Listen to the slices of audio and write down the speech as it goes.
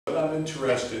What I'm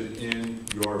interested in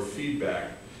your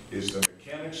feedback is the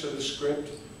mechanics of the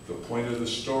script, the point of the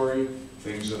story,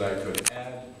 things that I could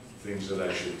add, things that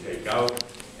I should take out,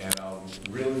 and I'm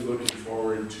really looking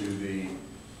forward to the,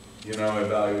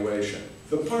 evaluation.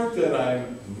 The part that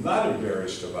I'm not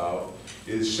embarrassed about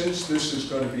is, since this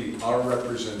is going to be our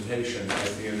representation at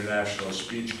the International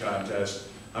Speech Contest,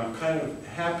 I'm kind of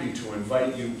happy to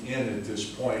invite you in at this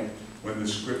point when the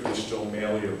script is still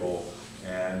malleable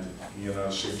and,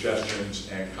 suggestions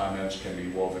and comments can be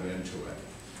woven into it.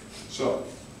 So,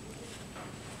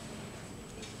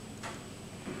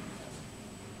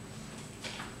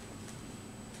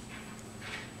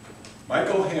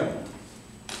 Michael Hamlin,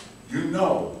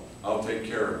 I'll take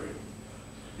care of you.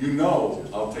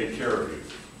 I'll take care of you.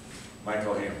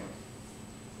 Michael Hamlin.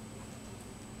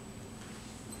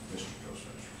 Mr.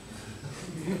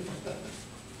 Toastmaster.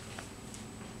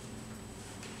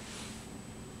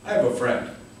 I have a friend.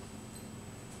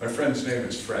 My friend's name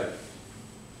is Fred.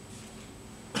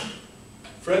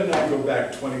 Fred and I go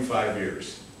back 25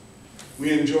 years.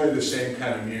 We enjoy the same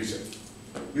kind of music.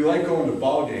 We like going to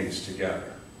ball games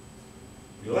together.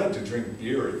 We like to drink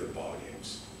beer at the ball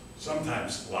games,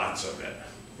 sometimes lots of it.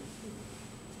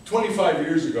 25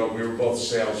 years ago, we were both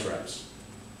sales reps.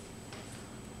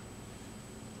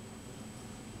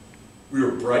 We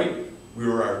were bright, we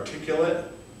were articulate,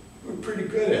 we were pretty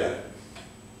good at it.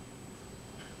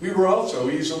 We were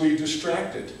also easily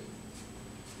distracted.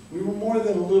 We were more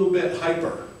than a little bit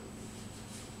hyper.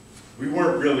 We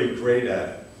weren't really great at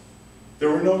it.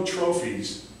 There were no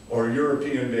trophies or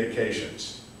European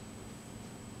vacations.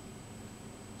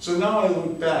 So now I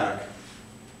look back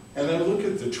and I look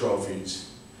at the trophies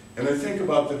and I think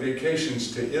about the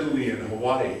vacations to Italy and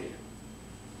Hawaii.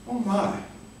 Oh my,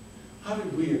 how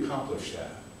did we accomplish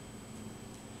that?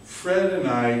 Fred and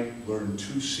I learned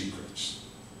two secrets.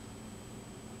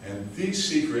 And these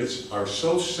secrets are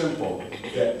so simple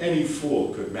that any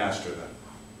fool could master them.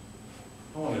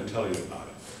 I want to tell you about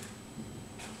it.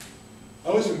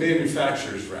 I was a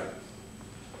manufacturer's rep.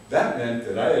 That meant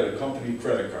that I had a company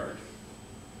credit card.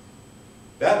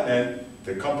 That meant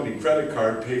the company credit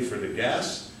card paid for the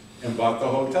gas and bought the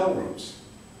hotel rooms.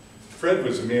 Fred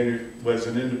was an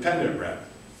independent rep.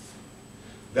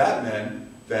 That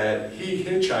meant that he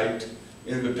hitchhiked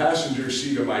in the passenger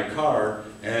seat of my car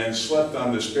and slept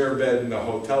on the spare bed in the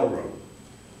hotel room.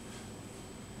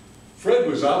 Fred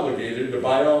was obligated to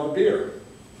buy all the beer.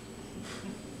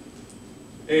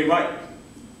 Hey, Mike,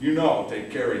 I'll take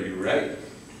care of you, right?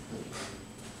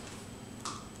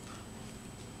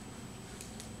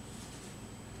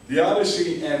 The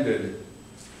Odyssey ended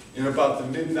in about the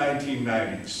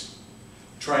mid-1990s.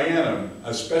 Trianum,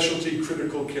 a specialty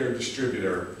critical care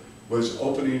distributor, was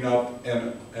opening up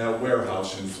a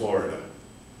warehouse in Florida.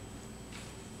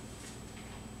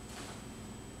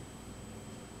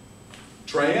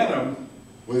 Trianum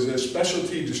was a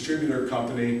specialty distributor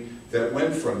company that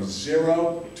went from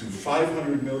 0 to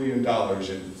 $500 million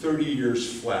in 30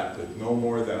 years flat with no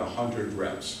more than 100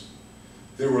 reps.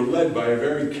 They were led by a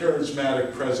very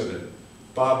charismatic president,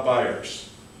 Bob Byers,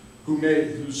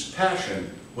 whose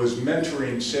passion was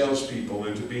mentoring salespeople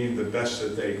into being the best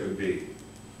that they could be.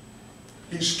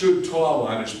 He stood tall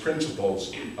on his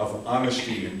principles of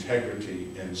honesty,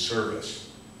 integrity, and service.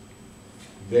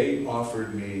 They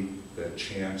offered me the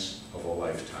chance of a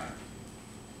lifetime.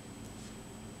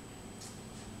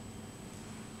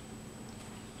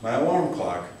 My alarm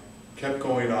clock kept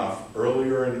going off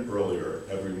earlier and earlier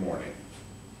every morning.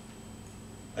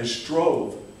 I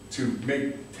strove to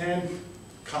make 10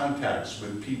 contacts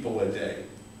with people a day.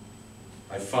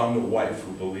 I found a wife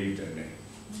who believed in me.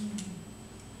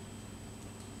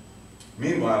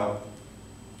 Meanwhile,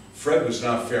 Fred was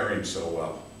not faring so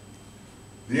well.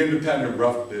 The independent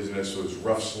rough business was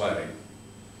rough sledding.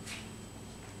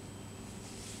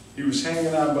 He was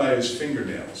hanging on by his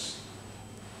fingernails.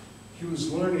 He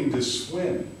was learning to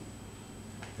swim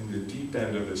in the deep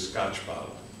end of his scotch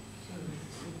bottle.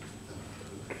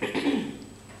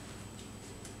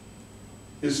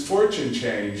 His fortune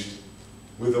changed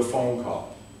with a phone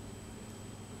call.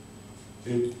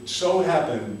 It so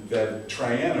happened that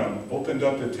Trianum opened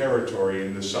up a territory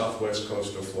in the southwest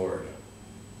coast of Florida.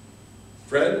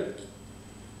 Fred,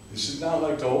 this is not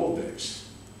like the old days.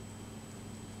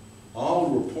 All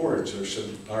reports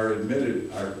are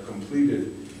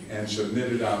completed and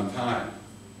submitted on time.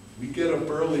 We get up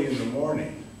early in the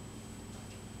morning.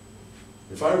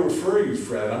 If I refer you,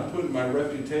 Fred, I'm putting my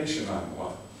reputation on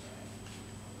what?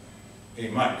 Hey,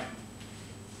 Mike,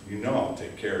 I'll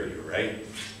take care of you, right?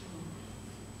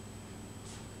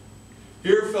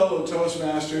 Here, fellow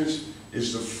Toastmasters,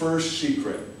 is the first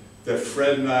secret that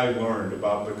Fred and I learned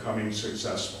about becoming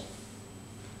successful.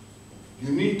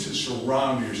 You need to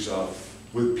surround yourself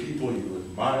with people you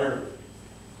admire,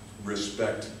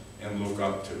 respect, and look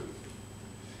up to.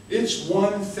 It's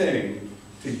one thing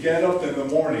to get up in the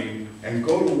morning and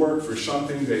go to work for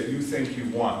something that you think you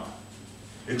want.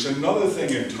 It's another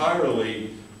thing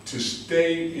entirely to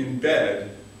stay in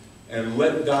bed and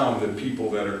let down the people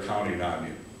that are counting on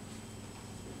you.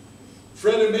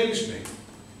 Fred amazed me.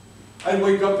 I'd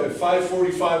wake up at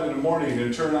 5:45 in the morning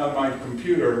and turn on my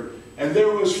computer, and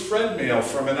there was Fred mail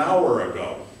from an hour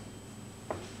ago.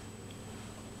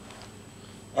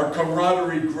 Our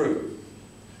camaraderie grew.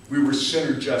 We were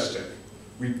synergistic.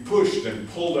 We pushed and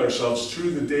pulled ourselves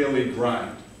through the daily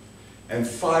grind. And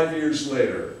 5 years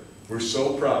later, we're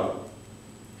so proud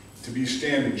to be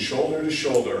standing shoulder to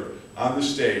shoulder on the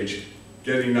stage,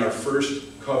 getting our first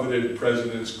coveted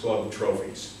President's Club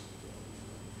trophies.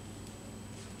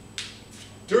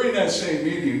 During that same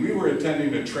meeting, we were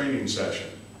attending a training session,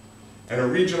 and a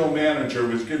regional manager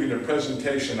was giving a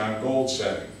presentation on goal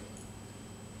setting.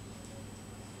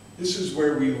 This is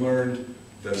where we learned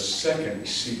the second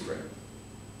secret.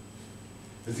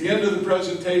 At the end of the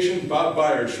presentation, Bob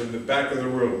Byers from the back of the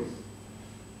room.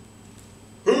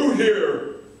 Who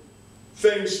here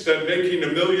thinks that making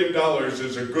 $1 million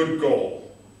is a good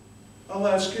goal? I'll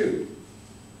ask you.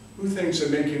 Who thinks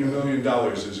that making $1 million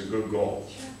is a good goal?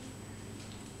 Sure.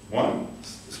 1,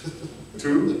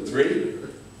 2, 3.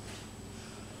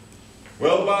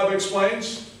 Well, Bob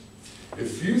explains,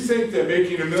 if you think that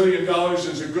making $1 million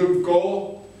is a good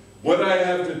goal, what I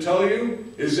have to tell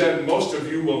you is that most of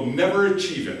you will never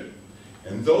achieve it.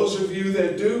 And those of you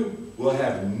that do will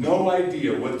have no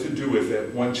idea what to do with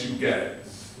it once you get it.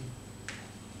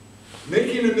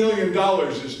 Making $1 million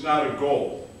is not a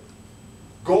goal.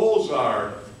 Goals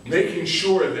are making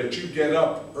sure that you get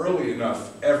up early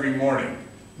enough every morning,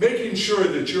 making sure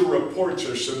that your reports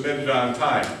are submitted on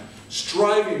time,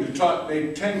 striving to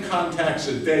make 10 contacts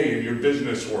a day in your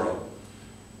business world.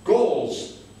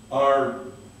 Goals are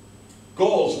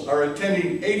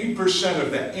attending 80%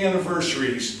 of the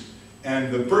anniversaries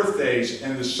and the birthdays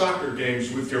and the soccer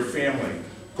games with your family.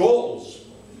 Goals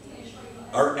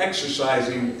are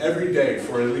exercising every day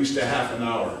for at least a half an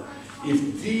hour.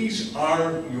 If these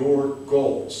are your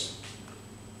goals,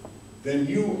 then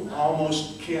you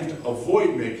almost can't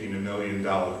avoid making $1 million.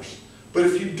 But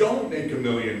if you don't make $1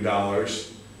 million,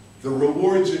 the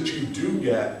rewards that you do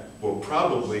get will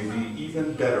probably be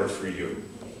even better for you.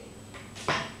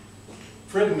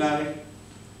 Fred and I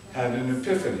had an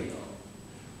epiphany.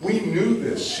 We knew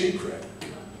this secret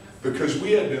because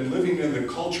we had been living in the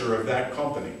culture of that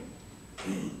company.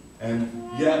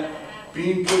 And yet,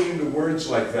 being put into words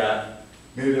like that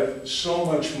made it so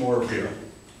much more real.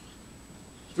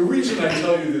 The reason I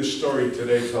tell you this story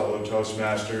today, fellow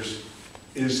Toastmasters,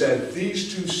 is that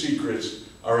these two secrets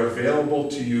are available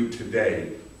to you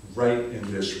today, right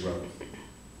in this room.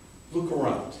 Look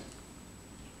around.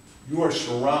 You are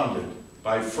surrounded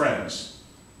by friends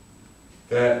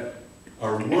that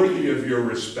are worthy of your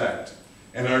respect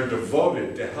and are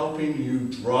devoted to helping you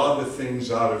draw the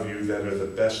things out of you that are the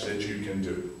best that you can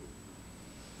do.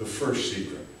 The first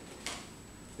secret.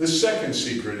 The second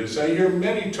secret is I hear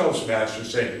many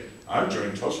Toastmasters say, I'm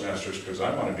joining Toastmasters because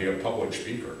I want to be a public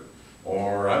speaker,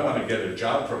 or I want to get a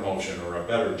job promotion or a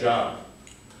better job.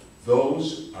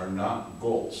 Those are not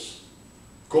goals.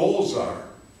 Goals are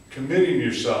committing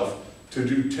yourself to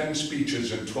do 10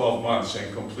 speeches in 12 months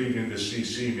and completing the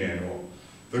CC manual.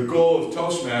 The goal of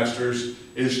Toastmasters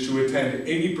is to attend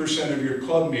 80% of your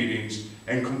club meetings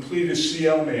and complete a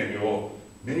CL manual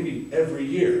maybe every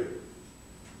year.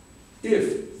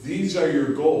 If these are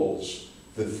your goals,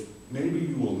 maybe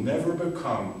you will never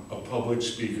become a public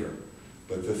speaker,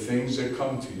 but the things that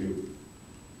come to you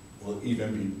will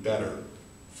even be better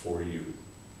for you.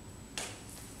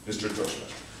 Mr.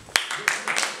 Toastmaster.